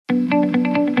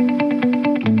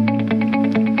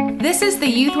This is the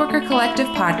Youth Worker Collective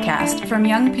podcast from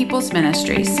Young People's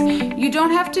Ministries. You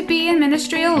don't have to be in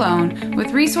ministry alone,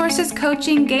 with resources,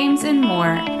 coaching, games, and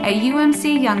more at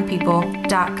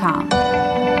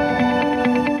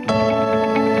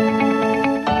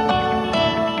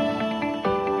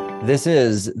umcyoungpeople.com. This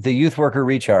is the Youth Worker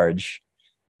Recharge.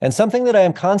 And something that I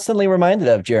am constantly reminded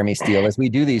of, Jeremy Steele, as we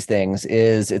do these things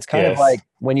is it's kind of like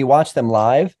when you watch them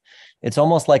live, it's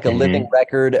almost like a living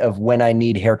record of when I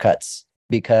need haircuts.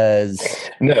 Because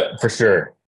no, for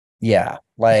sure. Yeah.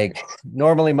 Like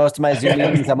normally most of my Zoom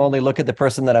meetings, I'm only look at the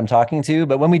person that I'm talking to.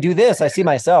 But when we do this, I see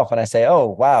myself and I say, oh,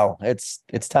 wow, it's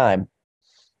time.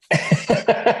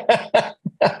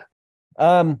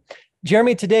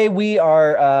 Jeremy, today we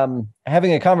are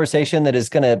having a conversation that is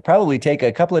going to probably take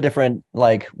a couple of different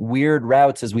like weird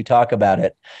routes as we talk about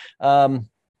it.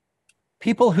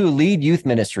 People who lead youth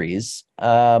ministries.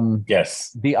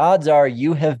 Yes. The odds are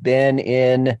you have been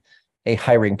in a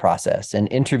hiring process, an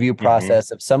interview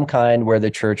process of some kind where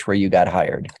you got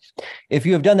hired. If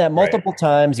you have done that multiple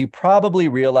times, you probably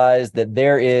realize that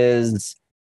there is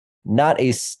not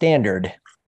a standard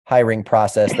hiring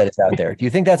process that is out there. Do you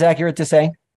think that's accurate to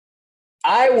say?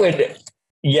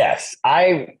 Yes,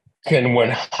 I can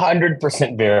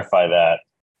 100% verify that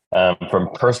from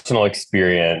personal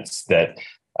experience that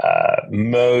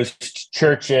most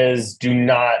churches do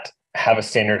not have a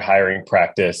standard hiring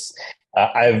practice.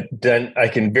 I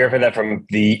can verify that from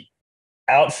the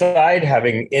outside,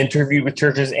 having interviewed with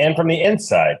churches, and from the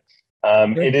inside.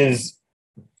 It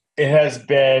has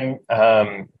been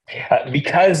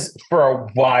because for a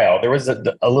while there was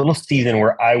a little season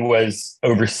where I was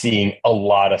overseeing a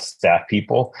lot of staff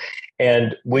people.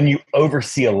 And when you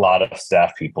oversee a lot of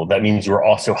staff people, that means you're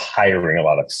also hiring a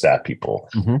lot of staff people.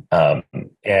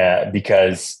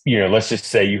 Because, let's just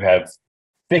say you have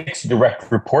 6 direct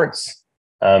reports.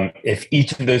 If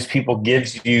each of those people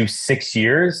gives you 6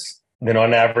 years, then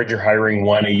on average, you're hiring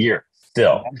 1 a year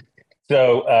still.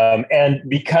 So, and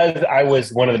because I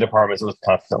was one of the departments that was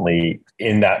constantly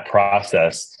in that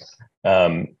process,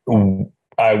 I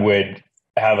would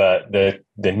have the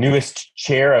newest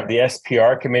chair of the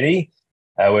SPR committee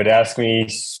would ask me,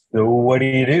 so what do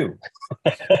you do?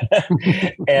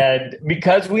 And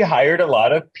because we hired a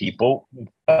lot of people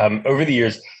over the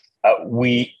years,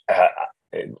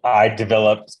 I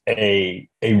developed a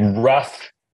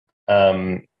rough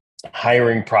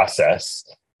hiring process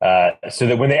so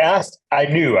that when they asked, I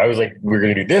knew. I was like, we're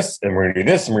going to do this, and we're going to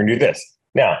do this, and we're going to do this.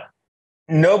 Now,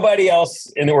 nobody else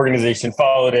in the organization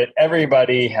followed it.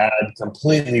 Everybody had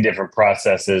completely different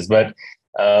processes, but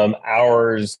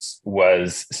ours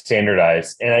was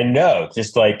standardized. And I know,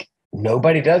 just like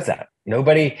nobody does that.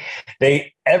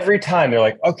 Every time they're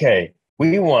like, okay,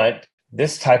 we want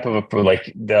this type of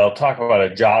they'll talk about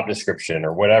a job description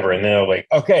or whatever. And they're like,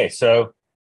 okay, so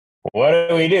what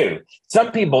do we do?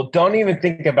 Some people don't even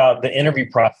think about the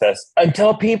interview process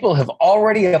until people have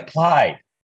already applied.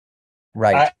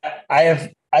 Right. I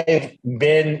have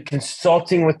been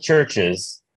consulting with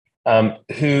churches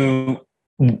who,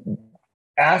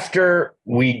 after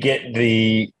we get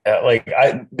they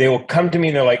will come to me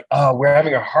and they're like, oh, we're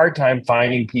having a hard time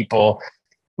finding people.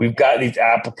 We've got these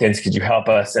applicants. Could you help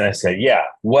us? And I said, yeah.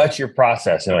 What's your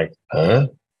process? And they're like, huh?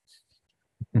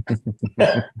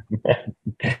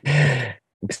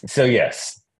 So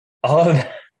yes, all of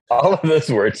those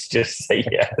words just say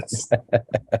yes.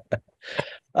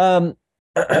 Well,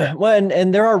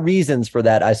 and there are reasons for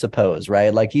that, I suppose,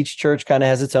 right? Like each church kind of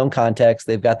has its own context.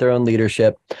 They've got their own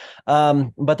leadership.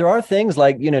 But there are things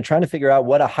like, trying to figure out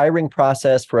what a hiring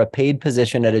process for a paid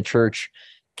position at a church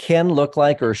can look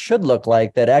like or should look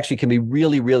like that actually can be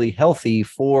really, really healthy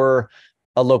for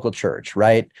a local church,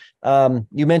 right?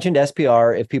 You mentioned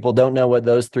SPR. If people don't know what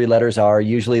those 3 letters are,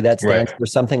 usually that stands for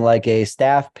something like a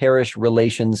Staff Parish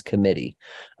Relations Committee.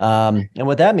 And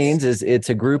what that means is it's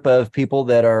a group of people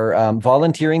that are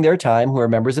volunteering their time who are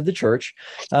members of the church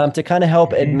to kind of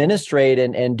help administrate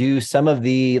and do some of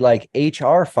the like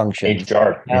HR functions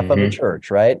of the church,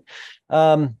 right?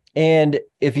 And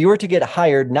if you were to get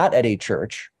hired, not at a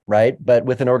church, right, but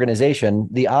with an organization,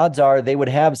 the odds are they would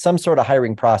have some sort of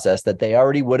hiring process that they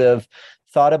already would have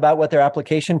thought about what their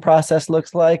application process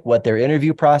looks like, what their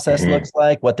interview process looks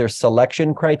like, what their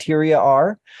selection criteria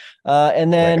are,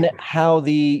 and then how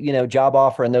the job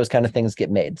offer and those kind of things get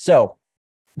made. So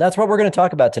that's what we're going to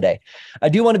talk about today. I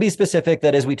do want to be specific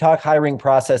that as we talk hiring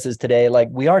processes today, like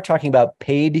we are talking about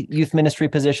paid youth ministry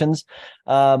positions.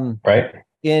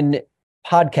 In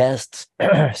podcasts,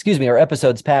 excuse me, or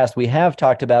episodes past, we have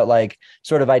talked about like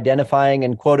sort of identifying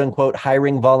and quote unquote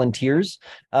hiring volunteers.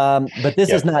 But this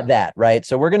is not that, right?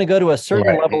 So we're going to go to a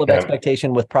certain level of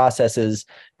expectation with processes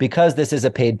because this is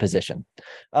a paid position.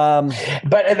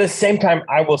 But at the same time,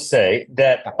 I will say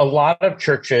that a lot of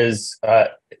churches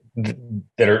that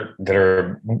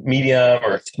are medium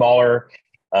or smaller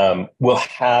will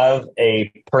have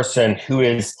a person who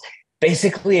is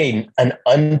basically an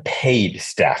unpaid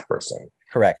staff person.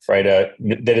 Correct. Right.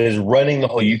 That is running the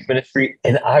whole youth ministry.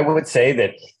 And I would say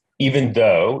that even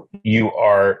though you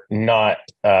are not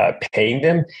paying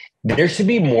them, there should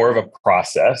be more of a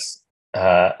process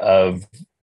of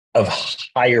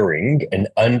hiring an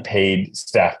unpaid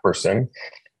staff person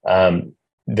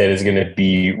that is going to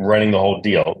be running the whole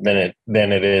deal than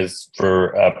it is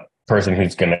for a person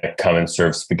who's going to come and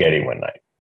serve spaghetti one night.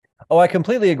 Oh, I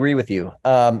completely agree with you.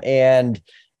 And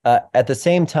at the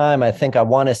same time, I think I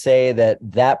want to say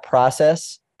that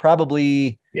process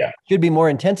probably should be more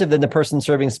intensive than the person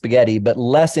serving spaghetti, but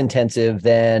less intensive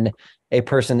than a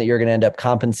person that you're going to end up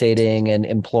compensating and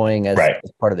employing as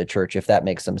part of the church, if that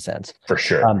makes some sense. For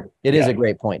sure. It is a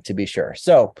great point, to be sure.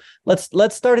 So let's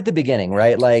start at the beginning,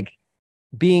 right? Like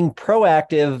being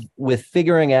proactive with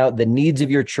figuring out the needs of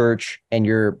your church and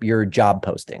your job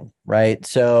posting, right?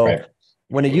 So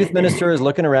when a youth minister is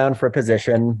looking around for a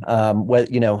position,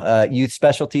 Youth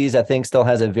Specialties, I think, still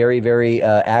has a very, very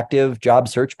active job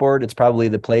search board. It's probably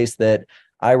the place that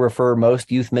I refer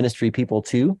most youth ministry people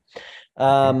to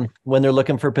when they're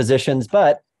looking for positions.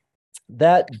 But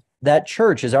that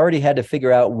church has already had to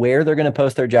figure out where they're going to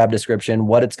post their job description,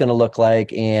 what it's going to look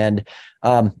like. And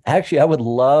actually, I would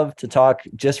love to talk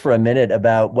just for a minute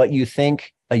about what you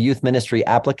think a youth ministry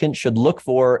applicant should look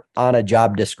for on a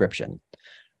job description.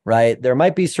 Right. There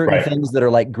might be certain things that are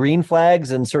like green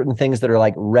flags and certain things that are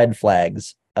like red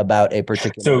flags about a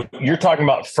particular. So you're talking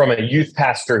about from a youth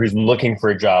pastor who's looking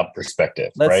for a job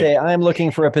perspective. Let's say I'm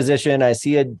looking for a position. I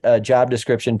see a job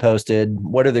description posted.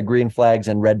 What are the green flags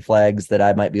and red flags that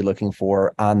I might be looking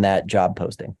for on that job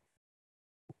posting?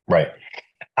 Right.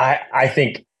 I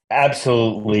think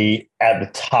absolutely at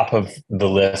the top of the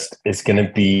list is going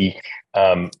to be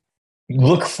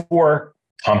look for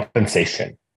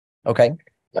compensation. Okay.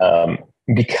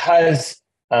 Because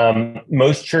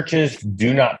most churches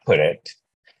do not put it.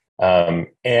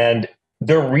 And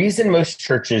the reason most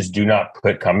churches do not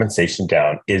put compensation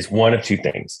down is one of two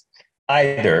things.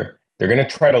 Either they're going to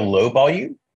try to lowball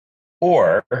you,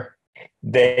 or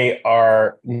they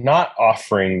are not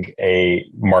offering a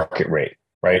market rate,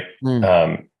 right?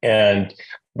 And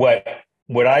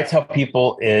what I tell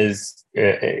people is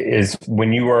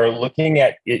when you are looking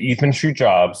at youth ministry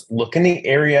jobs, look in the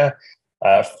area.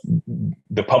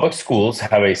 The public schools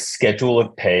have a schedule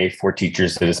of pay for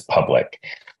teachers that is public.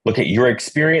 Look at your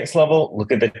experience level,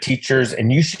 look at the teachers,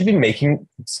 and you should be making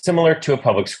similar to a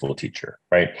public school teacher,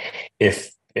 right?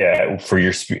 If for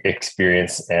your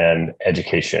experience and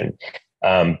education.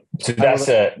 So that's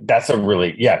a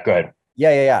really, go ahead.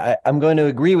 Yeah. I'm going to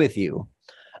agree with you.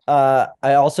 I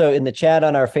also, in the chat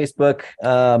on our Facebook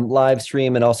live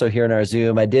stream and also here in our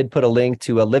Zoom, I did put a link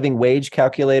to a living wage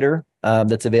calculator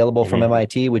that's available from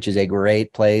MIT, which is a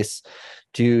great place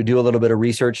to do a little bit of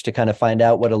research to kind of find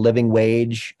out what a living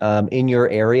wage in your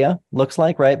area looks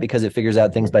like, right? Because it figures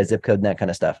out things by zip code and that kind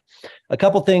of stuff. A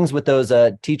couple things with those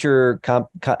teacher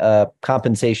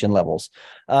compensation levels.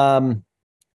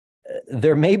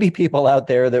 There may be people out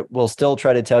there that will still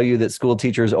try to tell you that school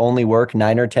teachers only work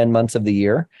 9 or 10 months of the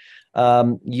year.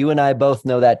 You and I both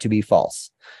know that to be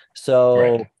false.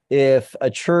 So if a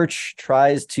church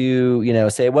tries to,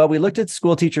 say, well, we looked at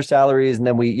school teacher salaries and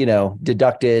then we,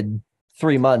 deducted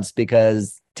 3 months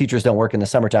because teachers don't work in the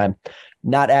summertime,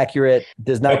 not accurate,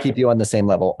 does not keep you on the same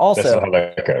level. Also, that's how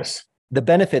that goes. The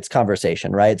benefits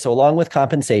conversation, right? So along with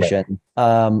compensation,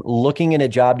 looking in a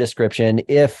job description,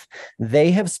 if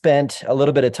they have spent a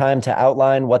little bit of time to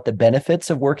outline what the benefits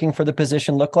of working for the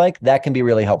position look like, that can be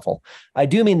really helpful. I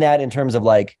do mean that in terms of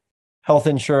like health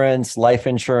insurance, life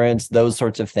insurance, those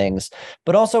sorts of things,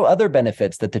 but also other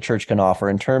benefits that the church can offer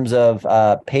in terms of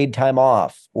paid time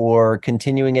off or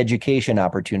continuing education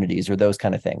opportunities or those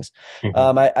kind of things.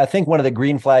 I think one of the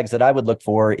green flags that I would look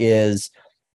for is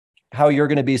how you're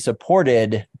going to be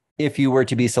supported if you were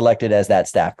to be selected as that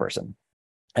staff person.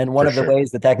 And one of the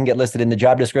ways that can get listed in the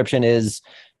job description is,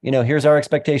 here's our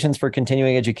expectations for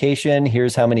continuing education.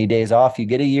 Here's how many days off you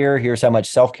get a year. Here's how much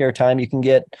self-care time you can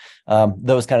get.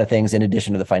 Those kind of things in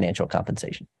addition to the financial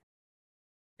compensation.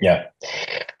 Yeah.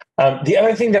 The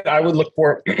other thing that I would look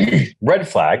for, red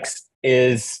flags,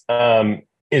 is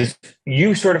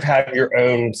you sort of have your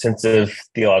own sense of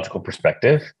theological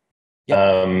perspective.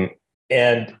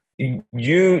 and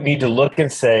you need to look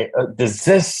and say, does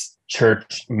this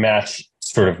church match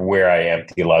sort of where I am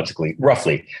theologically,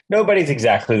 roughly? Nobody's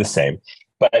exactly the same,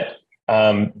 but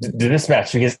did this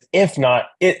match? Because if not,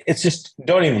 it's just,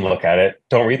 don't even look at it.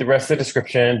 Don't read the rest of the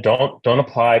description. Don't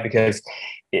apply, because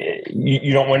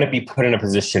you don't want to be put in a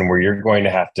position where you're going to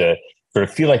have to sort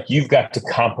of feel like you've got to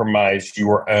compromise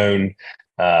your own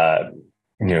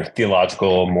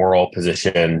theological, moral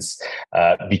positions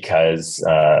because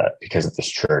of this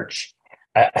church.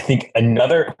 I think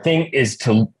another thing is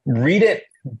to read it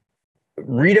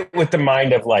with the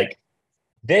mind of like,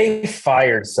 they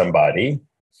fired somebody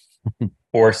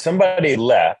or somebody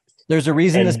left. There's a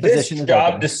reason this position is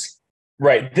open.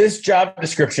 Right. This job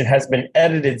description has been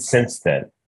edited since then.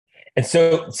 And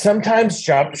so sometimes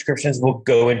job descriptions will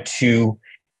go into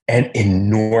an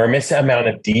enormous amount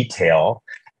of detail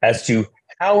as to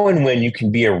how and when you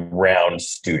can be around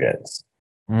students,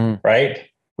 right?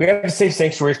 We have a safe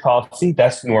sanctuaries policy.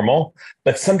 That's normal.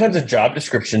 But sometimes the job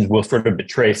descriptions will sort of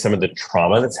betray some of the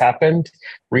trauma that's happened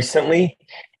recently.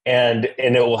 And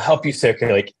it will help you say,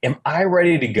 okay, like, am I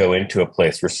ready to go into a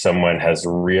place where someone has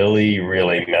really,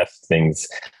 really messed things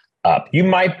up? You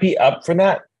might be up for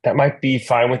that. That might be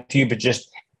fine with you, but just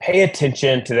pay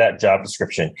attention to that job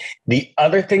description. The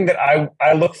other thing that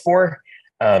I look for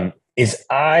is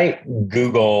I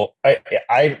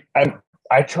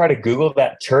try to Google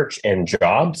that church and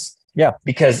jobs. Yeah.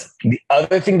 Because the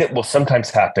other thing that will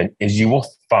sometimes happen is you will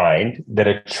find that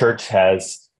a church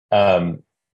has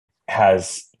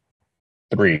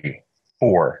 3,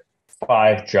 4,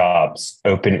 5 jobs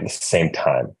open at the same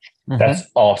time. That's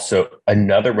also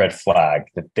another red flag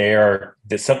that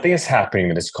something is happening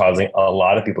that is causing a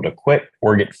lot of people to quit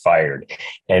or get fired.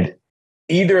 And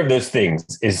either of those things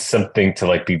is something to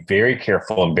like be very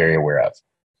careful and very aware of.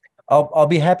 I'll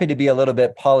be happy to be a little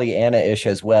bit Pollyanna-ish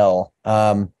as well,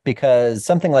 because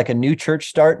something like a new church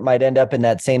start might end up in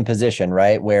that same position,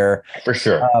 right? Where for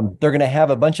sure they're going to have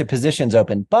a bunch of positions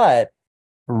open, but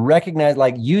recognize,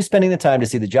 like, you spending the time to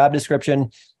see the job description,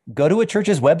 go to a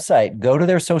church's website, go to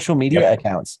their social media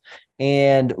accounts,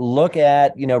 and look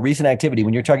at, recent activity.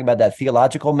 When you're talking about that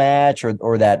theological match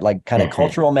or that like kind of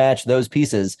cultural match, those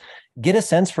pieces, get a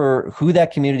sense for who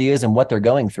that community is and what they're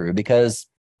going through, because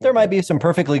there might be some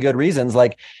perfectly good reasons,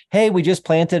 like, hey, we just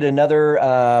planted another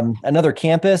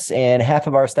campus and half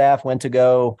of our staff went to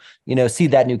go, see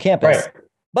that new campus. Right.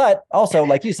 But also,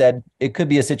 like you said, it could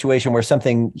be a situation where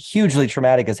something hugely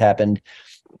traumatic has happened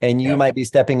and you might be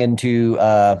stepping into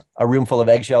a room full of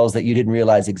eggshells that you didn't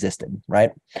realize existed,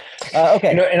 right? Okay.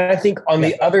 And I think on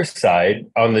the other side,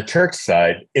 on the church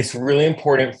side, it's really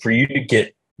important for you to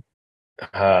get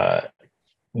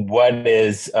what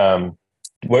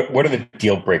are the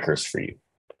deal breakers for you?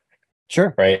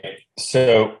 Sure. Right.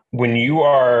 So when you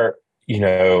are,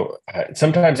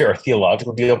 sometimes there are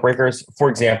theological deal breakers. For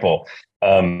example,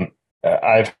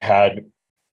 I've had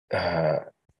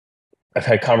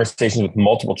conversations with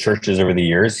multiple churches over the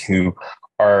years who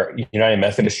are United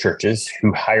Methodist churches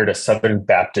who hired a Southern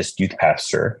Baptist youth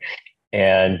pastor,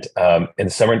 and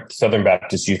the Southern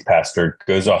Baptist youth pastor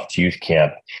goes off to youth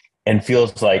camp and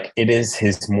feels like it is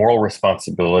his moral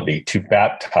responsibility to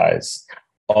baptize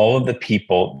all of the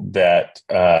people that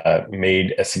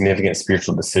made a significant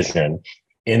spiritual decision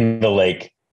in the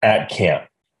lake at camp.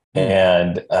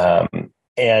 And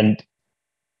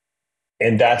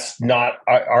that's not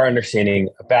our understanding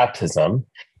of baptism.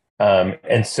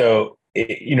 And so,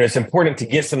 it's important to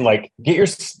get a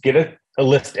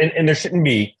list, and there shouldn't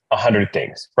be 100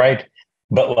 things, right?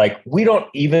 But like, we don't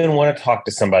even want to talk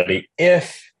to somebody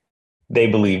if they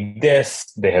believe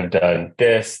this, they have done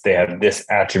this, they have this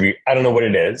attribute. I don't know what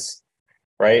it is,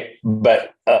 right?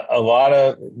 But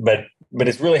but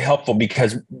it's really helpful,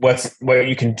 because what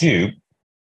you can do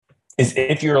is,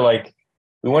 if you're like,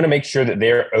 we want to make sure that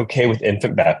they're okay with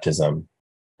infant baptism,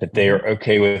 that they are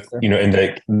okay with, and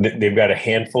they've got a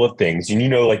handful of things, and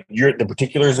like the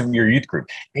particulars of your youth group.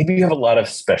 Maybe you have a lot of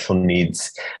special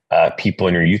needs people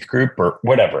in your youth group or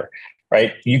whatever,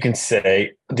 right? You can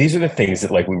say, these are the things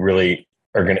that like we really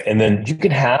are going to, and then you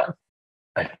can have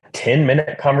a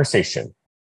 10-minute conversation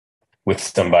with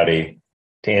somebody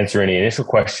to answer any initial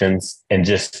questions, and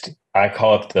I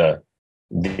call it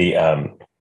the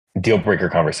deal breaker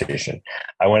conversation.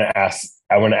 I want to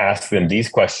ask them these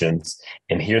questions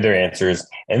and hear their answers.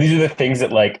 And these are the things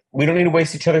that, like, we don't need to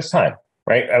waste each other's time,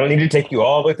 right? I don't need to take you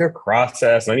all the way through a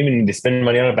process. I don't even need to spend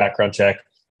money on a background check.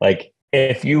 Like,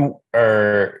 if you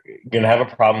are going to have a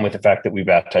problem with the fact that we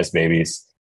baptize babies,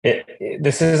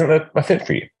 this isn't a fit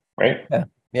for you, right? Yeah.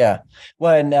 Yeah.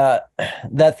 Well, and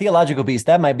that theological piece,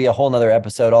 that might be a whole nother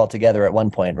episode altogether at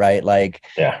one point, right? Like,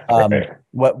 Yeah. Right.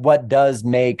 what does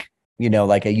make,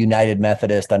 like a United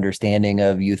Methodist understanding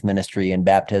of youth ministry and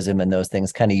baptism and those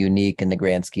things kind of unique in the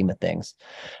grand scheme of things.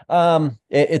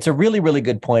 It's a really, really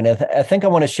good point. I think I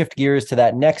want to shift gears to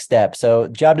that next step. So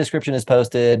job description is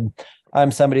posted. I'm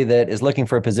somebody that is looking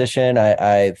for a position.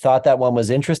 I thought that one was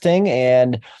interesting,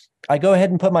 and I go ahead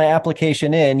and put my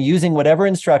application in using whatever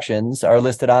instructions are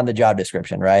listed on the job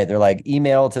description, right? They're like,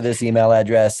 email to this email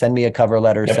address, send me a cover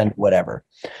letter, Yep. send whatever.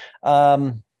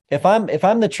 If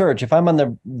I'm the church, if I'm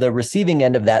on the receiving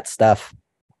end of that stuff,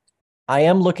 I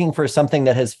am looking for something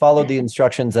that has followed the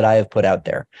instructions that I have put out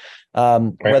there,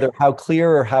 Right. whether how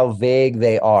clear or how vague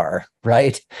they are,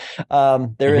 right?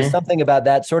 There is something about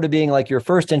that sort of being like your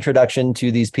first introduction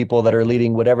to these people that are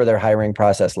leading whatever their hiring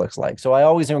process looks like. So I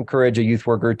always encourage a youth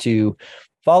worker to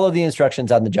follow the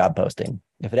instructions on the job posting.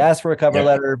 If it asks for a cover Yep.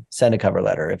 letter, send a cover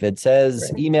letter. If it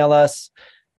says email us,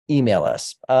 email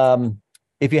us.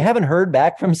 If you haven't heard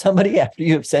back from somebody after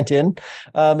you have sent in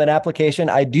an application,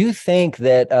 I do think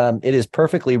that it is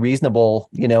perfectly reasonable,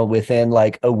 within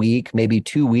like a week, maybe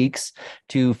 2 weeks,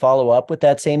 to follow up with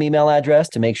that same email address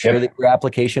to make sure that your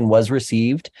application was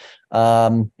received,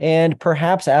 and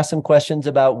perhaps ask some questions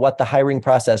about what the hiring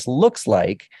process looks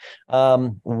like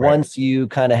once you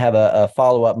kind of have a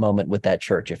follow-up moment with that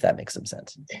church, if that makes some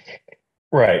sense.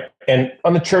 Right. And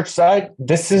on the church side,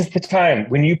 this is the time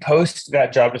when you post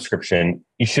that job description,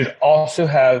 you should also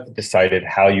have decided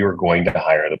how you're going to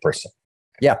hire the person.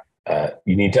 Yeah.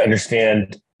 You need to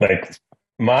understand, like,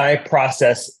 my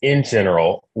process in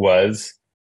general was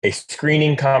a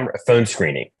phone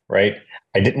screening, right?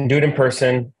 I didn't do it in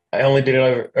person. I only did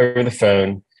it over the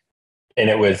phone. And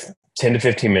it was 10 to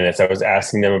 15 minutes. I was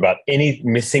asking them about any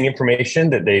missing information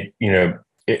that they,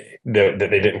 that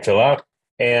they didn't fill out.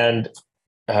 And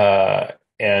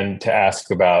to ask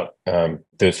about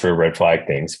those sort of red flag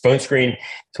things. Phone screen.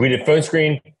 So we did phone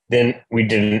screen. Then we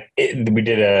did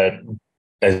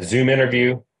a Zoom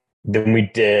interview. Then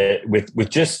we did with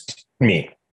just me.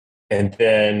 And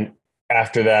then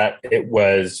after that, it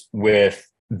was with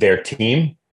their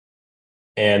team.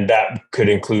 And that could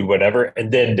include whatever.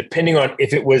 And then depending on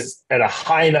if it was at a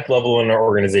high enough level in our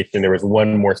organization, there was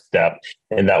one more step,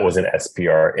 and that was an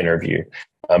SPR interview.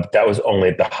 That was only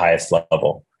at the highest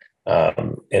level.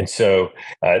 And so,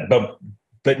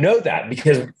 but know that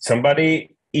because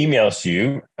somebody emails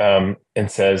you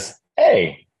and says,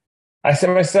 hey, I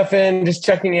sent my stuff in, just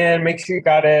checking in, make sure you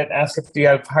got it, ask if you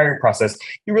have a hiring process.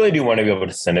 You really do want to be able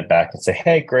to send it back and say,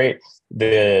 hey, great.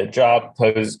 The job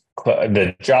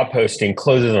posting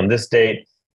closes on this date.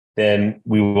 Then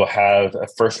we will have a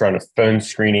first round of phone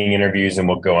screening interviews and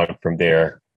we'll go on from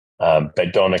there.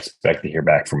 But don't expect to hear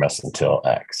back from us until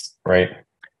X, right?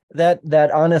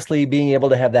 That honestly, being able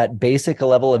to have that basic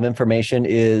level of information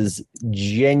is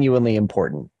genuinely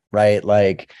important, right?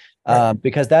 Like,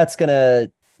 because that's going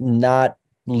to not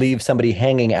leave somebody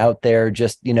hanging out there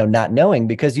just, not knowing,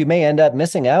 because you may end up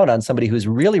missing out on somebody who's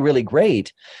really, really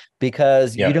great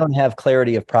because you don't have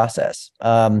clarity of process.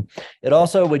 It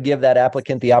also would give that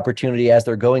applicant the opportunity as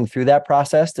they're going through that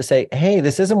process to say, hey,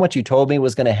 this isn't what you told me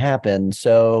was going to happen.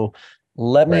 So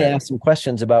let me ask some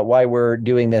questions about why we're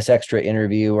doing this extra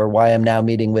interview, or why I'm now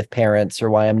meeting with parents,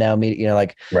 or why I'm now meeting,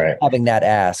 having that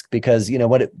ask, because,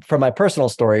 from my personal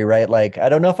story, right? Like, I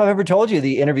don't know if I've ever told you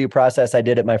the interview process I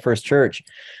did at my first church,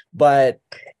 but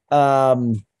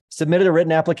submitted a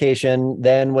written application,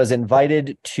 then was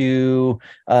invited to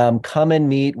come and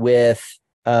meet with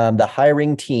the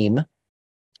hiring team,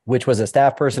 which was a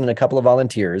staff person and a couple of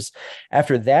volunteers.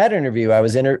 After that interview, I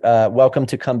was welcome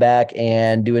to come back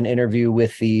and do an interview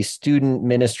with the student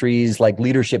ministries, like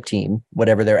leadership team,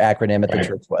 whatever their acronym at the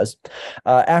church was.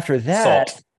 After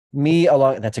that,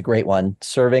 that's a great one,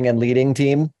 serving and leading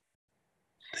team.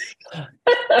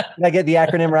 Did I get the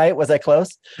acronym right? Was I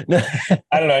close? I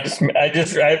don't know. I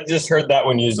just heard that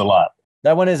one used a lot.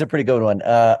 That one is a pretty good one.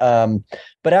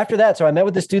 But after that, so I met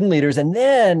with the student leaders, and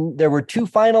then there were 2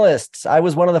 finalists. I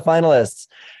was one of the finalists.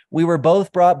 We were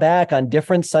both brought back on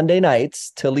different Sunday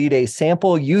nights to lead a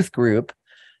sample youth group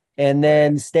and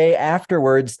then stay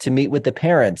afterwards to meet with the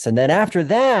parents. And then after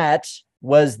that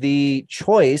was the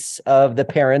choice of the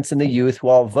parents and the youth who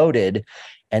all voted.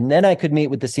 And then I could meet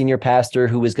with the senior pastor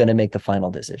who was going to make the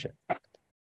final decision.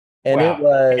 And it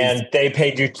was, and they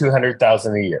paid you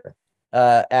 $200,000 a year.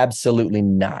 Absolutely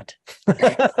not. But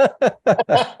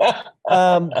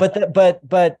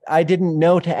I didn't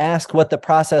know to ask what the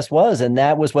process was. And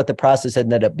that was what the process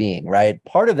ended up being, right?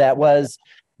 Part of that was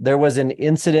there was an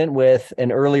incident with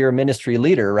an earlier ministry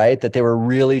leader, right? That they were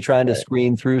really trying to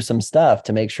screen through some stuff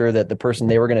to make sure that the person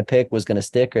they were going to pick was going to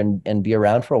stick and be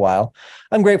around for a while.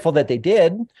 I'm grateful that they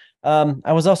did.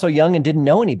 I was also young and didn't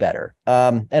know any better.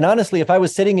 And honestly, if I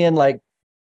was sitting in like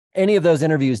any of those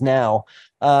interviews now,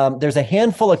 there's a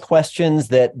handful of questions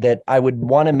that I would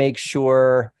want to make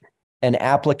sure an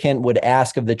applicant would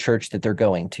ask of the church that they're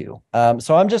going to.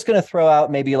 So I'm just going to throw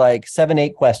out maybe like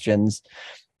 7-8 questions,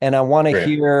 and I want to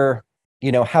hear,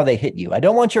 how they hit you. I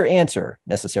don't want your answer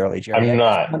necessarily, Jeremy.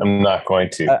 I'm not going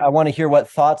to. I want to hear what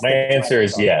thoughts. My answer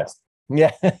is yes.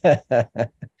 Yeah.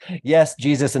 Yes,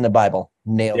 Jesus in the Bible.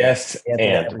 Nailed it. Yes,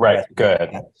 and right. Good.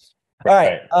 Yeah. All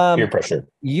right. Peer pressure.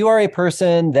 You are a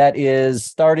person that is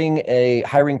starting a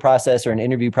hiring process or an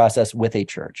interview process with a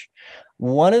church.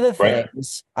 One of the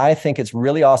things I think it's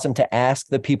really awesome to ask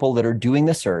the people that are doing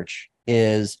the search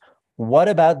is, what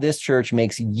about this church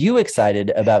makes you excited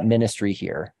about ministry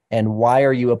here? And why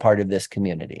are you a part of this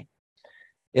community?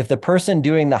 If the person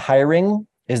doing the hiring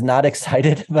is not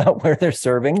excited about where they're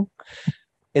serving,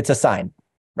 it's a sign,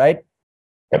 right?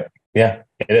 Yep. Yeah,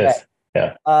 it is.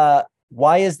 Yeah.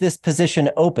 Why is this position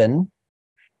open?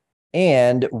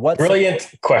 And what brilliant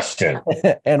question.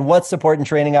 And what support and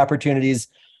training opportunities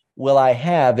will I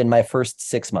have in my first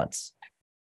 6 months?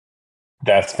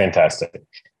 That's fantastic.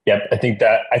 Yep. I think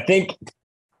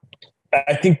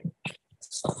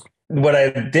what I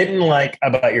didn't like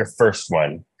about your first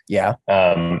one, is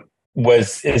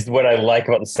what I like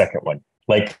about the second one.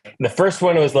 Like the first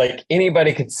one was like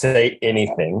anybody could say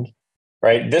anything,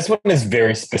 right? This one is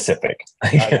very specific.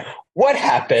 What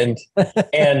happened?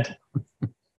 And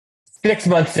 6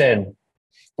 months in,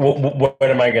 what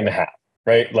am I going to have?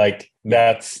 Right? Like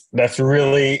that's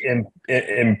really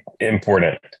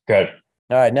important. Good.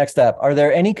 All right. Next up, are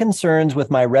there any concerns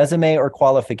with my resume or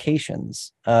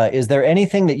qualifications? Is there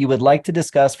anything that you would like to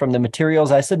discuss from the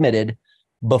materials I submitted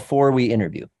before we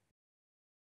interview?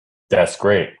 That's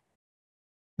great.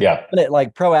 Yeah.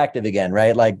 Like proactive again,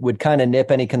 right? Like would kind of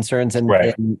nip any concerns in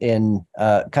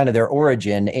kind of their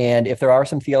origin. And if there are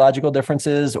some theological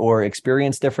differences or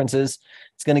experience differences,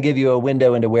 it's going to give you a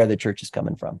window into where the church is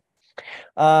coming from.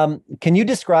 Can you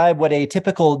describe what a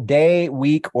typical day,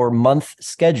 week, or month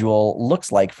schedule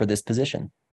looks like for this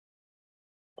position?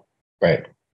 Right.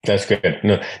 That's good.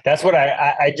 No, that's what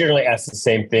I generally ask the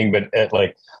same thing, but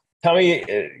tell me,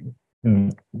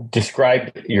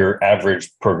 describe your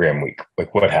average program week.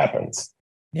 Like what happens?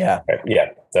 Yeah. Yeah.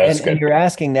 That's good. And you're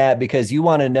asking that because you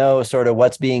want to know sort of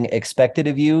what's being expected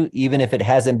of you, even if it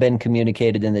hasn't been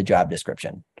communicated in the job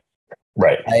description.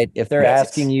 Right. If they're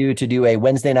asking you to do a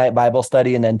Wednesday night Bible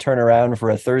study and then turn around for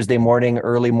a Thursday morning,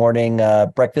 early morning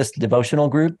breakfast devotional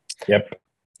group. Yep.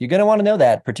 You're going to want to know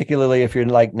that, particularly if you're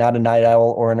like not a night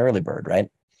owl or an early bird, right?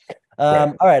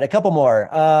 All right. A couple more.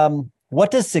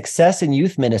 What does success in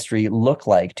youth ministry look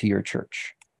like to your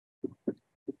church?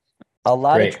 A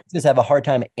lot of churches have a hard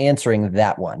time answering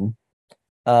that one.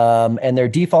 And their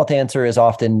default answer is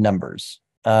often numbers.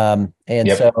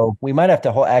 So we might have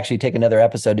to actually take another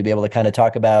episode to be able to kind of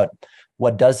talk about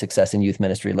what does success in youth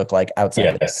ministry look like outside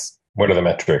of this. What are the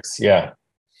metrics? Yeah.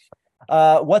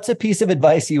 What's a piece of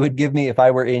advice you would give me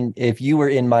if you were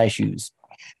in my shoes?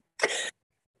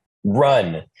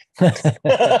 Run. If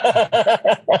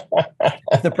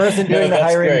the person doing the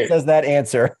hiring says that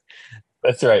answer.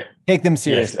 That's right. Take them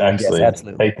seriously. Yes,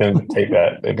 absolutely. Take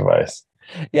that advice.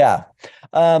 Yeah.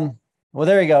 Well,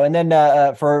 there you go. And then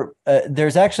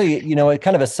there's actually,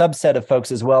 kind of a subset of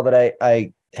folks as well that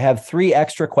I have 3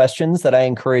 extra questions that I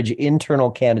encourage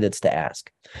internal candidates to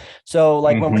ask. So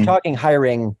when we're talking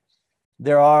hiring,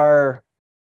 there are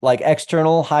like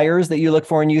external hires that you look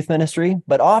for in youth ministry,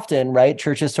 but often, right,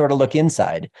 churches sort of look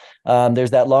inside.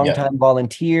 There's that longtime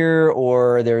volunteer,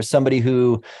 or there's somebody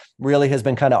who really has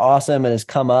been kind of awesome and has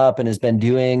come up and has been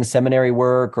doing seminary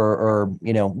work or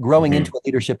growing into a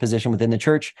leadership position within the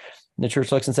church. And the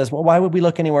church looks and says, well, why would we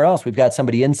look anywhere else? We've got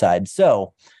somebody inside.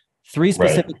 So 3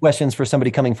 specific questions for somebody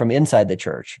coming from inside the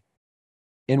church.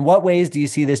 In what ways do you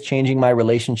see this changing my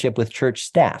relationship with church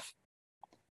staff?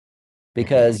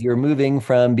 Because you're moving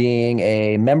from being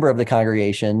a member of the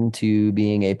congregation to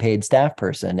being a paid staff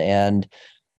person. And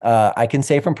I can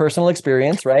say from personal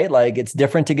experience, right? Like it's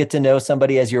different to get to know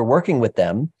somebody as you're working with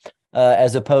them,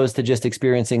 as opposed to just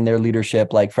experiencing their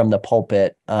leadership, like from the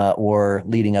pulpit or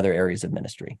leading other areas of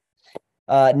ministry.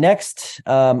 Next,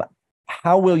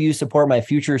 how will you support my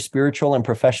future spiritual and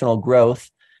professional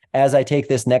growth as I take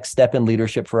this next step in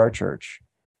leadership for our church?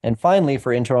 And finally,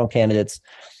 for internal candidates,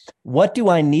 what do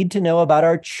I need to know about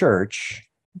our church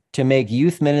to make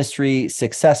youth ministry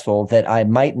successful that I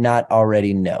might not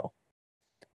already know?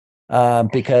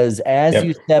 Because as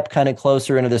you step kind of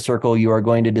closer into the circle, you are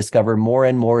going to discover more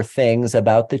and more things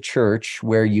about the church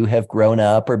where you have grown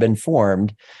up or been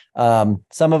formed.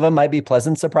 Some of them might be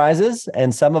pleasant surprises,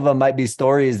 and some of them might be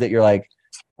stories that you're like,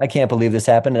 I can't believe this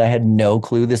happened, and I had no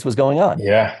clue this was going on.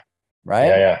 Yeah. Right?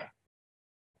 Yeah.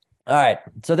 All right.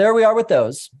 So there we are with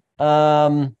those.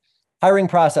 Hiring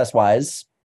process-wise,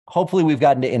 hopefully we've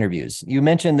gotten to interviews. You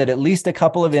mentioned that at least a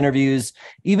couple of interviews,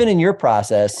 even in your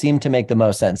process, seemed to make the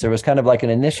most sense. There was kind of like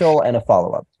an initial and a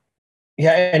follow-up.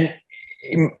 Yeah. And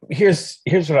here's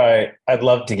what I'd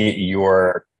love to get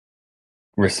your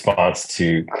response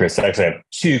to, Chris. I actually have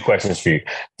two questions for you.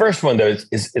 First one, though,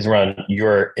 is around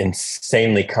your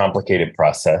insanely complicated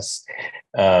process.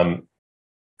 There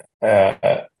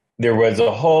was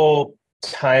a whole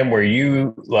time where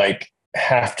you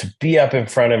have to be up in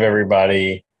front of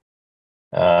everybody,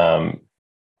 putting on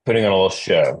a little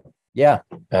show. Yeah.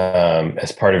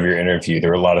 As part of your interview, there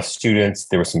were a lot of students.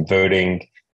 There was some voting.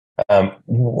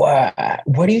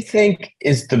 What do you think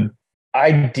is the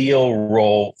ideal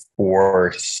role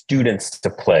for students to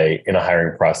play in a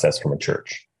hiring process from a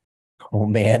church? Oh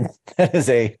man, that is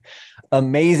a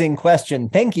amazing question.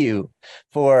 Thank you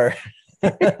for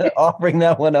offering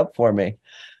that one up for me.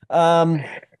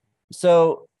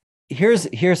 So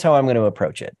here's how I'm going to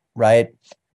approach it, right?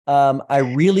 I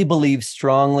really believe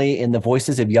strongly in the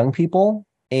voices of young people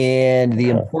and the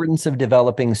importance of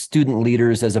developing student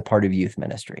leaders as a part of youth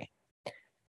ministry.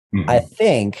 Mm-hmm. I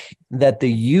think that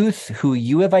the youth who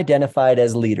you have identified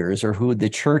as leaders, or who the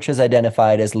church has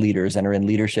identified as leaders and are in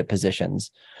leadership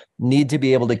positions, need to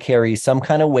be able to carry some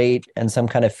kind of weight and some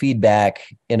kind of feedback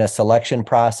in a selection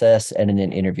process and in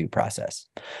an interview process.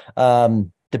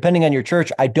 Depending on your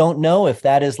church, I don't know if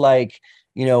that is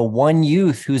one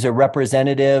youth who's a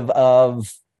representative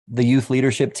of the youth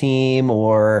leadership team,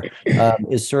 or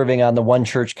is serving on the one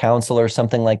church council or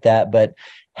something like that. But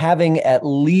having at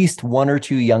least one or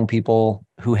two young people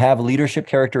who have leadership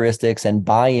characteristics and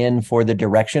buy in for the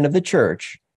direction of the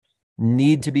church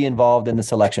need to be involved in the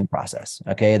selection process.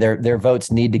 Okay. Their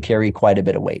votes need to carry quite a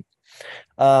bit of weight.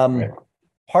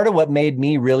 Part of what made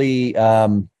me really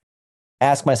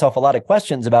ask myself a lot of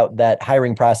questions about that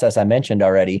hiring process I mentioned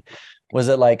already was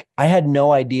that I had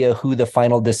no idea who the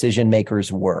final decision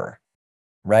makers were.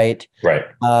 Right.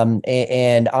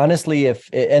 And honestly,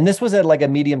 and this was at a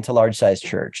medium to large size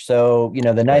church. So,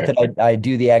 the night that I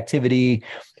do the activity,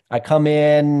 I come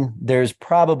in, there's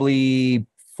probably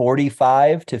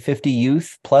 45 to 50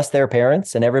 youth plus their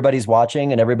parents, and everybody's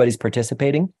watching and everybody's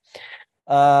participating.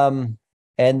 And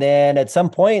then at some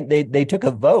point they took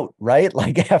a vote, right?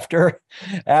 After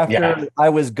I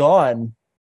was gone.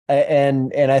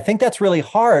 And I think that's really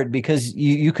hard, because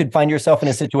you could find yourself in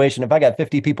a situation, if I got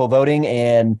 50 people voting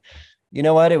and you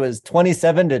know what, it was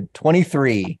 27 to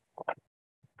 23.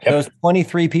 Yep. Those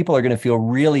 23 people are going to feel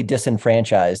really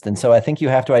disenfranchised. And so I think you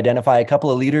have to identify a couple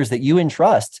of leaders that you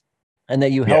entrust and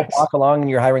that you help walk along in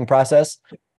your hiring process.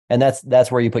 And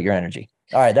that's where you put your energy.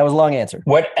 All right. That was a long answer.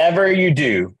 Whatever you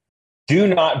do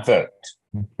not vote.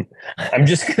 I'm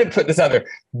just going to put this out there.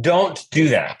 Don't do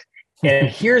that. And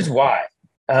here's why.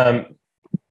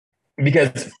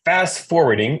 Because fast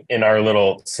forwarding in our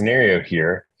little scenario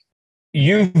here,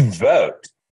 you vote,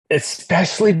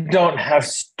 especially don't have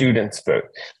students vote.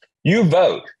 You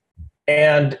vote,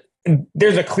 and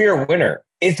there's a clear winner.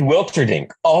 It's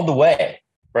Wilterdink all the way,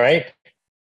 right?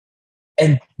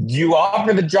 And you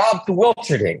offer the job to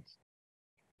Wilterdink,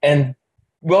 and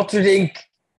Wilterdink,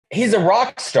 he's a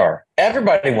rock star.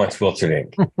 Everybody wants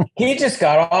Wilterdink. He just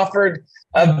got offered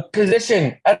a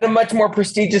position at a much more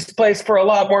prestigious place for a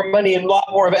lot more money and a lot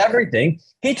more of everything.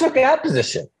 He took that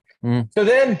position. So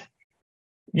then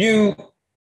you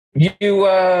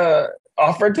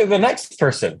offer to the next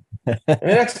person, and the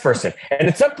next person. And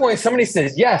at some point somebody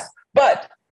says yes, but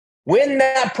when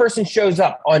that person shows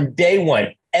up on day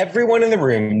one, everyone in the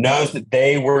room knows that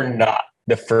they were not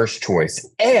the first choice,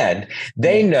 and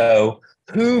they know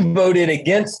who voted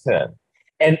against them.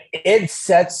 And it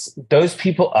sets those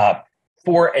people up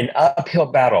for an uphill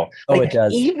battle. It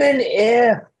does. Even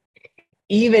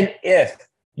if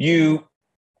you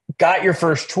got your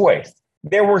first choice,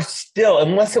 there were still,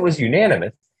 unless it was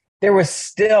unanimous, there was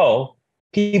still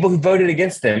people who voted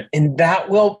against them. And that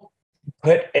will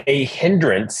put a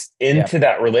hindrance into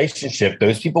that relationship.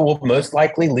 Those people will most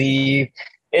likely leave.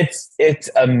 It's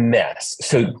a mess.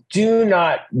 So do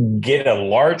not get a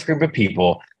large group of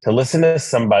people to listen to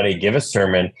somebody give a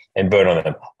sermon and vote on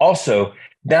them. Also,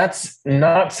 that's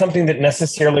not something that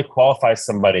necessarily qualifies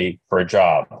somebody for a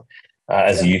job.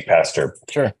 as a youth pastor.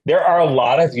 Sure. There are a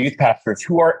lot of youth pastors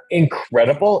who are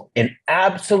incredible and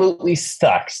absolutely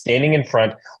stuck standing in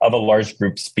front of a large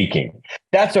group speaking.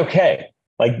 That's okay.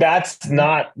 Like, that's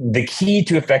not the key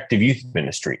to effective youth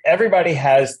ministry. Everybody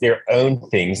has their own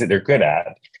things that they're good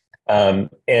at, and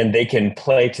they can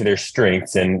play to their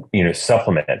strengths and,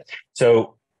 supplement.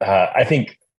 So I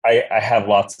think I have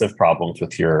lots of problems with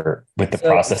the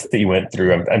process that you went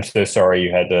through. I'm so sorry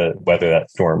you had to weather that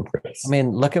storm, Chris. I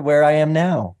mean, look at where I am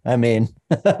now. I mean,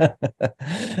 but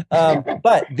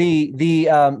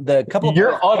the couple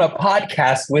you're on a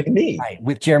podcast with me, right,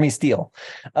 with Jeremy Steele.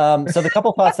 So the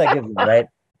couple thoughts I give you, right?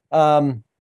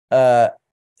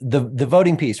 The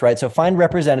voting piece, right? So find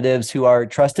representatives who are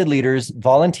trusted leaders,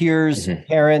 volunteers,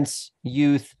 parents,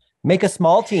 youth. Make a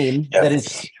small team that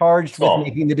is charged with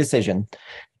making the decision.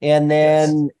 And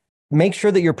then make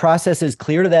sure that your process is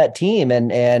clear to that team,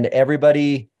 and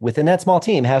everybody within that small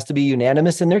team has to be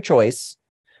unanimous in their choice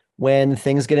when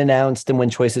things get announced and when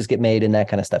choices get made and that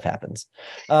kind of stuff happens.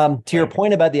 To your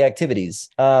point about the activities,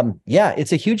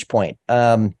 it's a huge point.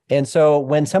 And so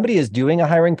when somebody is doing a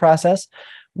hiring process,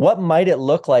 what might it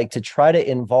look like to try to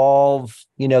involve,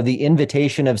 the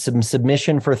invitation of some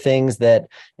submission for things that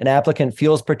an applicant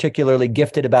feels particularly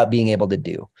gifted about being able to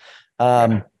do?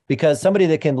 Because somebody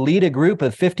that can lead a group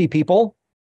of 50 people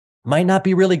might not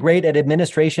be really great at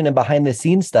administration and behind the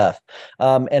scenes stuff,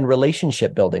 and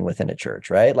relationship building within a church,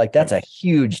 right? Like, that's a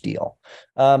huge deal.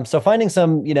 So finding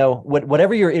some,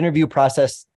 whatever your interview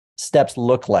process steps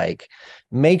look like,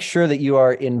 make sure that you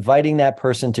are inviting that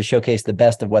person to showcase the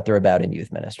best of what they're about in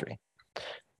youth ministry.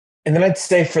 And then I'd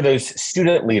say for those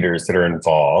student leaders that are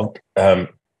involved,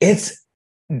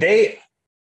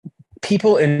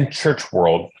 people in church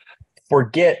world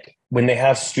forget when they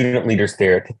have student leaders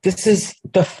there that this is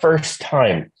the first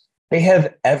time they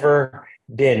have ever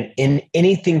been in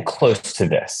anything close to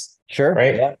this. Sure.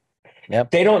 Right. Yeah.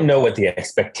 Yep. They don't know what the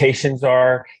expectations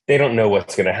are. They don't know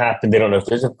what's going to happen. They don't know if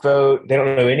there's a vote. They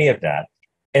don't know any of that.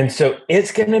 And so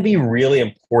it's going to be really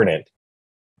important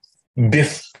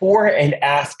before and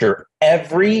after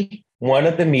every one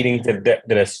of the meetings that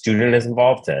a student is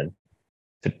involved in,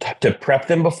 to prep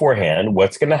them beforehand.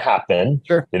 What's going to happen?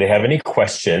 Sure. Do they have any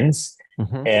questions?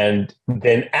 And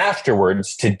then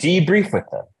afterwards to debrief with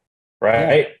them,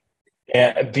 right? Yeah.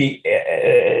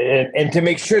 And to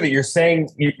make sure that you're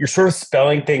you're sort of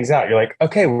spelling things out. You're like,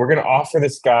 okay, we're going to offer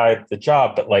this guy the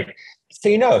job, but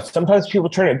sometimes people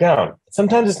turn it down.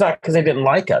 Sometimes it's not because they didn't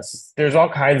like us. There's all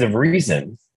kinds of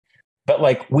reasons, but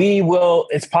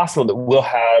it's possible that we'll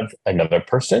have another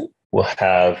person. We'll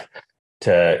have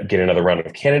to get another round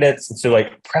of candidates. And so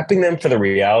prepping them for the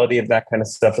reality of that kind of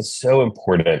stuff is so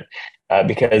important,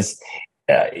 because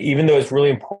even though it's really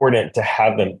important to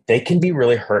have them, they can be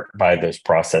really hurt by those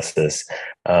processes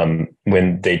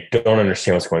when they don't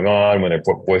understand what's going on, when their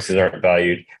voices aren't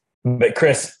valued. But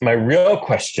Chris, my real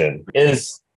question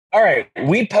is, all right,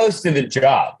 we posted a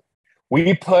job.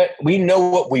 We know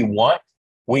what we want.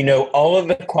 We know all of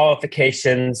the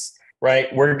qualifications,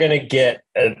 right? We're going to get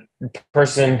a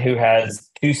person who has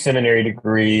 2 seminary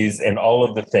degrees and all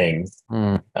of the things.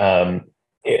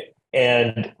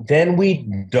 And then we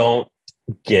don't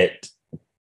get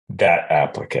that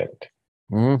applicant,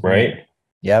 right?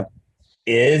 Yep.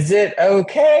 Is it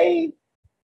okay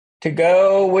to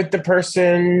go with the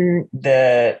person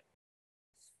that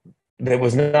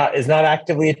is not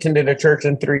actively attended a church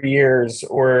in 3 years,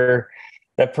 or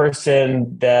the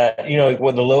person that,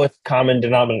 with the lowest common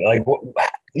denominator?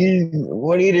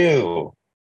 What do you do?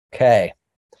 Okay.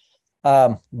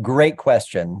 Great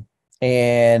question.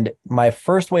 And my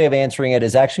first way of answering it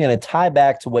is actually going to tie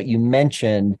back to what you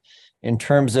mentioned in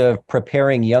terms of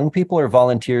preparing young people or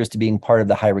volunteers to being part of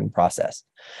the hiring process.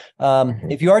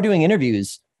 If you are doing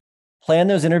interviews, plan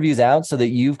those interviews out so that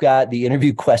you've got the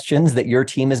interview questions that your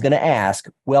team is going to ask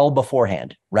well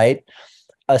beforehand, right?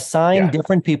 Assign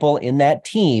different people in that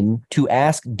team to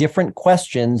ask different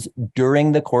questions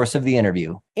during the course of the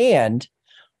interview. And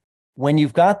when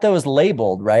you've got those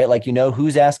labeled, right,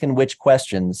 who's asking which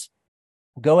questions,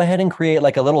 go ahead and create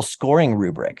a little scoring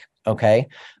rubric. Okay.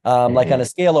 On a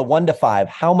scale of 1 to 5,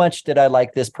 how much did I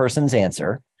like this person's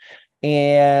answer?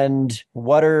 And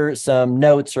what are some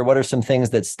notes or what are some things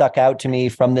that stuck out to me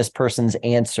from this person's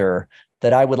answer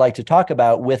that I would like to talk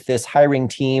about with this hiring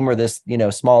team or this,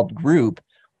 small group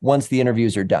once the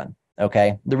interviews are done?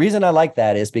 Okay. The reason I like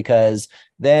that is because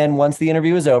then once the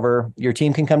interview is over, your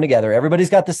team can come together. Everybody's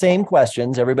got the same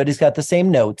questions. Everybody's got the same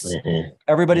notes.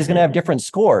 Everybody's going to have different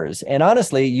scores. And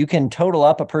honestly, you can total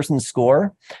up a person's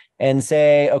score and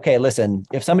say, okay, listen,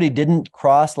 if somebody didn't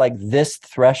cross this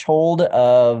threshold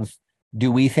of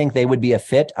do we think they would be a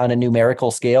fit on a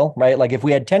numerical scale, right? Like if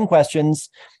we had 10 questions,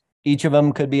 each of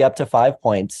them could be up to 5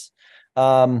 points.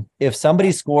 If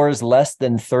somebody scores less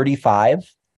than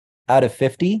 35 out of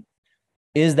 50,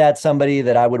 is that somebody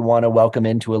that I would want to welcome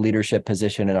into a leadership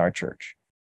position in our church?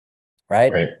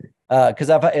 Right. Because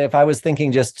if I was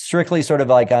thinking just strictly sort of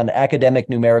like on academic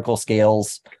numerical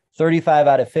scales, 35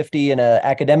 out of 50 in an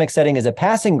academic setting is a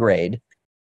passing grade,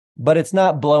 but it's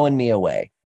not blowing me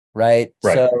away. Right.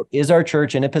 So is our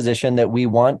church in a position that we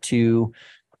want to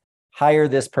hire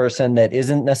this person that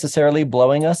isn't necessarily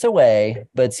blowing us away,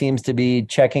 but seems to be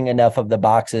checking enough of the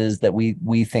boxes that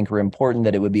we think are important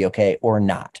that it would be okay or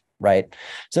not? Right.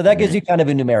 So that gives you kind of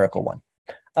a numerical one.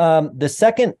 The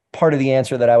second part of the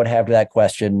answer that I would have to that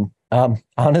question,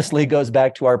 honestly goes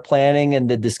back to our planning and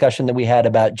the discussion that we had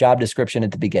about job description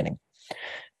at the beginning.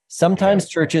 Sometimes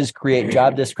churches create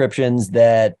job descriptions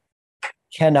that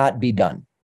cannot be done,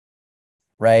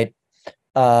 right?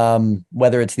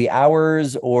 Whether it's the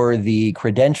hours or the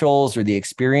credentials or the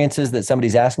experiences that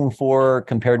somebody's asking for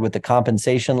compared with the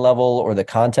compensation level or the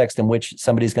context in which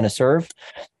somebody's going to serve,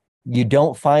 you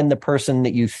don't find the person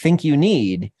that you think you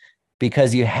need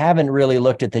because you haven't really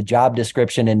looked at the job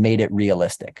description and made it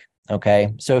realistic.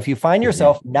 Okay. So if you find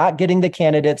yourself not getting the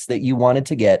candidates that you wanted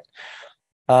to get,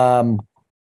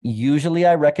 usually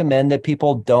I recommend that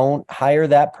people don't hire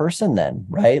that person then,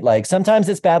 right? Like sometimes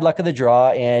it's bad luck of the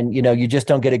draw and, you just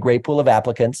don't get a great pool of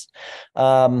applicants.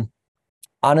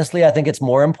 Honestly, I think it's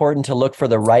more important to look for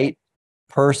the right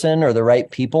person or the right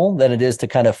people than it is to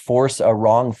kind of force a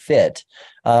wrong fit,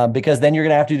 because then you're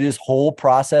going to have to do this whole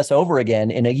process over again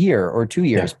in a year or 2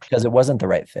 years because it wasn't the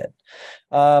right fit.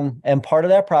 And part of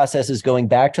that process is going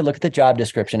back to look at the job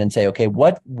description and say, okay,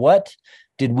 what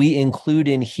did we include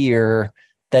in here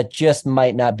that just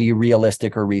might not be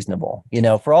realistic or reasonable?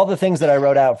 For all the things that I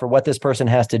wrote out for what this person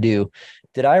has to do,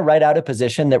 did I write out a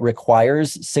position that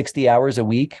requires 60 hours a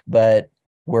week, but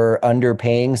we're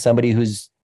underpaying somebody who's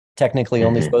technically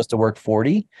only supposed to work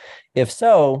 40? If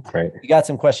so, you got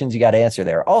some questions you got to answer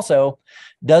there. Also,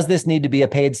 does this need to be a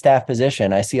paid staff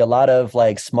position? I see a lot of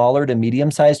like smaller to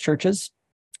medium-sized churches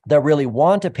that really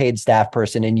want a paid staff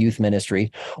person in youth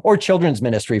ministry or children's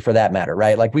ministry for that matter,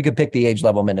 right? Like we could pick the age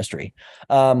level ministry.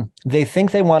 They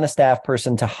think they want a staff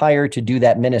person to hire to do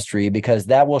that ministry because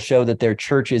that will show that their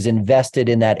church is invested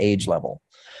in that age level.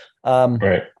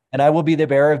 And I will be the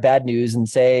bearer of bad news and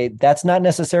say that's not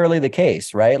necessarily the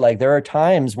case, right? Like there are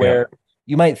times where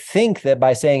you might think that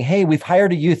by saying, hey, we've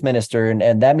hired a youth minister,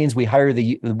 and that means we honor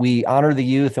the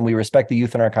youth and we respect the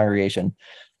youth in our congregation.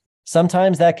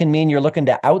 Sometimes that can mean you're looking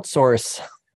to outsource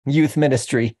youth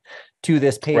ministry to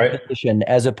this paid position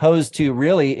as opposed to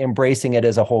really embracing it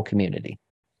as a whole community.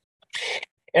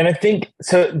 And I think,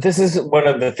 so this is one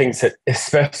of the things that,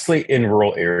 especially in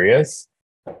rural areas,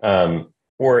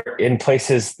 or in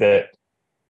places that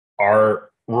are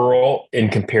rural in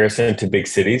comparison to big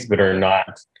cities, but are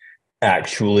not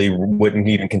actually, wouldn't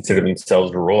even consider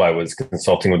themselves rural. I was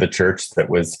consulting with a church that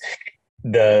was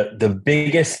the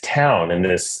biggest town in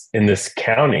this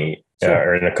county,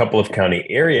 or in a couple of county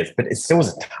areas, but it still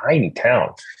was a tiny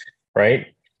town, right?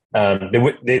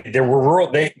 There were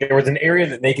rural. There was an area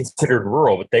that they considered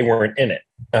rural, but they weren't in it.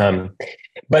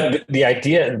 But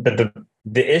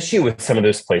the issue with some of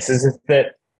those places is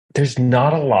that there's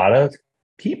not a lot of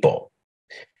people.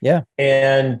 Yeah.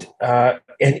 And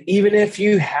even if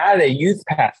you had a youth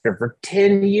pastor for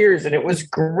 10 years and it was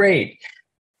great,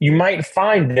 you might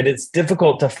find that it's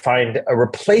difficult to find a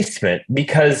replacement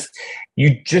because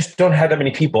you just don't have that many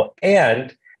people.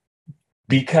 And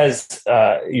because,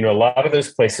 a lot of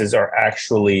those places are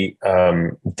actually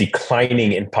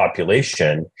declining in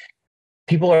population,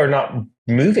 people are not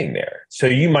moving there. So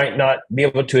you might not be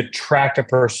able to attract a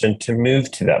person to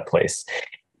move to that place.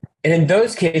 And in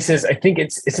those cases, I think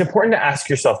it's important to ask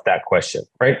yourself that question,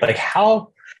 right? Like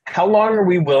how long are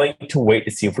we willing to wait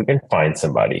to see if we can find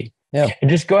somebody? Yeah. And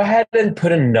just go ahead and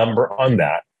put a number on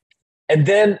that. And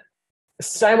then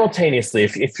simultaneously,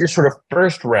 if your sort of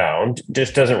first round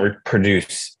just doesn't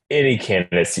produce any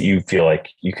candidates that you feel like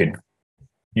you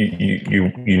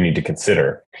need to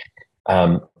consider,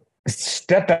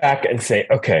 step back and say,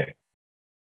 okay,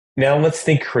 now let's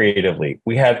think creatively.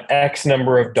 We have X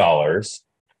number of dollars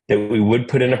that we would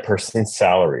put in a person's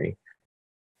salary.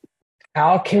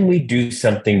 How can we do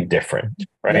something different,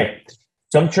 right? Yeah.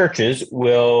 Some churches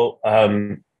will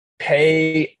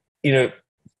pay,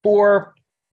 for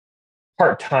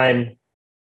part-time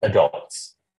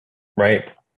adults, right?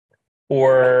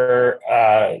 Or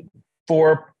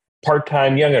for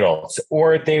part-time young adults.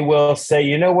 Or they will say,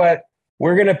 you know what?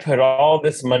 We're going to put all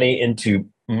this money into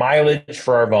mileage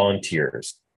for our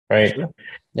volunteers, right? Sure.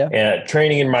 and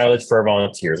training and mileage for our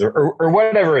volunteers, or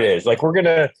whatever it is. Like we're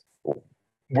gonna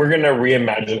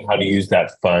reimagine how to use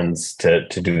that funds to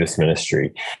do this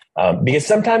ministry, because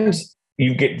sometimes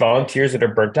you get volunteers that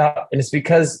are burnt out, and it's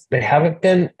because they haven't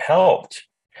been helped.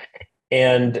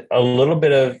 And a little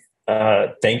bit of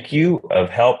thank you, of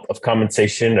help, of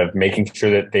compensation, of making sure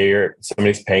that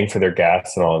somebody's paying for their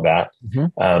gas and all of that,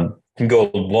 can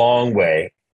go a long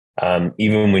way,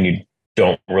 even when you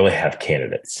don't really have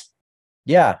candidates.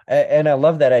 Yeah, and I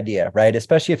love that idea, right?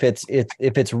 Especially if it's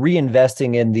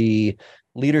reinvesting in the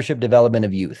leadership development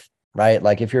of youth, right?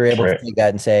 Like if you're able to take that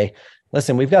and say,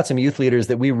 listen, we've got some youth leaders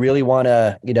that we really want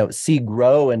to, see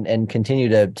grow and continue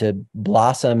to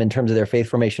blossom in terms of their faith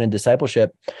formation and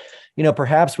discipleship.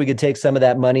 Perhaps we could take some of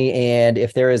that money, and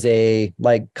if there is a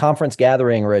conference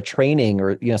gathering or a training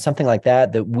or, something like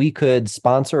that we could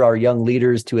sponsor our young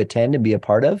leaders to attend and be a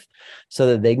part of, so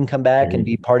that they can come back and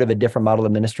be part of a different model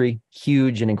of ministry.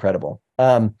 Huge and incredible.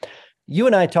 You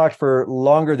and I talked for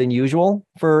longer than usual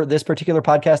for this particular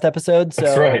podcast episode. So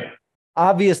that's right.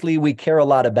 Obviously, we care a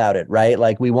lot about it, right?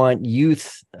 Like we want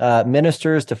youth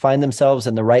ministers to find themselves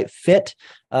in the right fit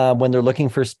when they're looking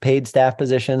for paid staff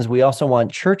positions. We also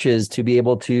want churches to be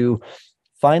able to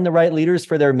find the right leaders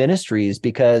for their ministries,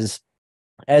 because,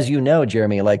 as you know,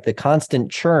 Jeremy, like the constant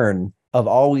churn of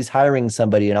always hiring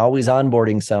somebody and always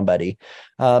onboarding somebody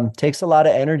takes a lot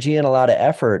of energy and a lot of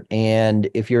effort. And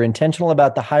if you're intentional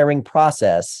about the hiring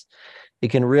process, it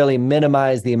can really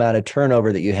minimize the amount of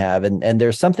turnover that you have. And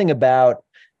there's something about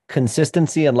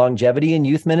consistency and longevity in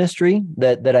youth ministry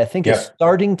that I think is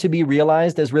starting to be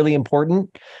realized as really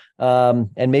important,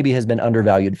 and maybe has been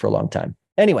undervalued for a long time.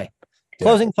 Anyway,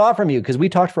 closing thought from you, because we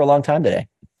talked for a long time today.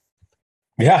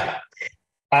 Yeah.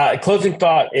 Closing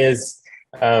thought is,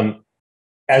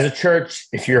 as a church,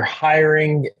 if you're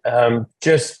hiring,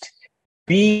 just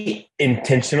be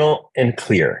intentional and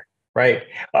clear, right?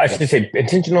 I should say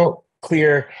intentional,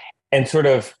 clear, and sort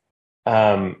of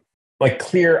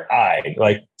clear-eyed.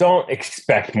 Like, don't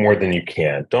expect more than you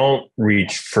can. Don't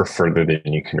reach for further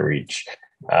than you can reach.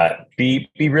 Be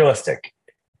realistic.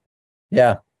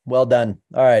 Yeah. Well done.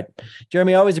 All right.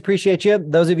 Jeremy, always appreciate you.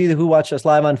 Those of you who watch us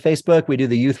live on Facebook, we do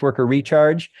the Youth Worker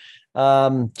Recharge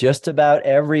just about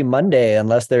every Monday,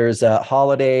 unless there's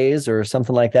holidays or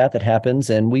something like that happens.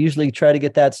 And we usually try to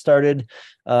get that started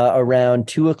around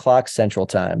 2:00 Central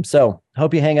Time. So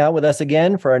hope you hang out with us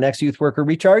again for our next Youth Worker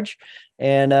Recharge.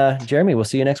 And Jeremy, we'll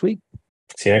see you next week.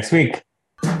 See you next week.